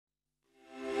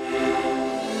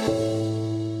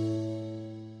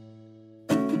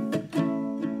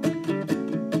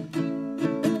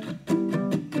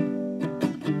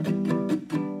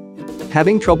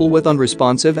Having trouble with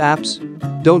unresponsive apps?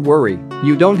 Don't worry,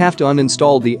 you don't have to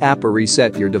uninstall the app or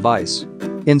reset your device.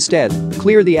 Instead,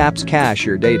 clear the app's cache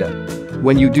or data.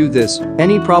 When you do this,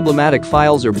 any problematic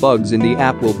files or bugs in the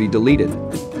app will be deleted.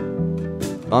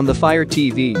 On the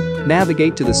FireTV,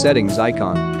 navigate to the Settings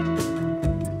icon.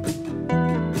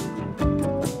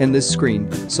 In this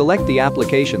screen, select the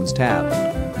Applications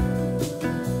tab.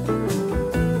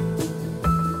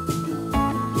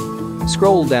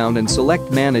 Scroll down and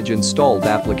select Manage Installed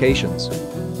Applications.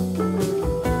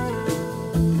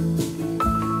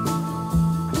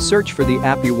 Search for the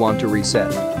app you want to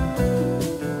reset.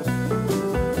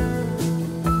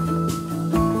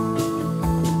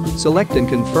 Select and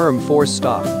confirm Force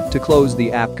Stop to close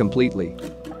the app completely.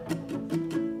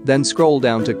 Then scroll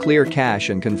down to Clear Cache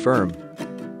and confirm.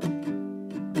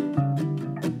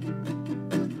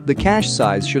 The cache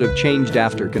size should have changed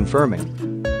after confirming.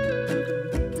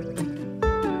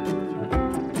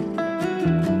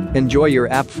 Enjoy your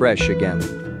app fresh again.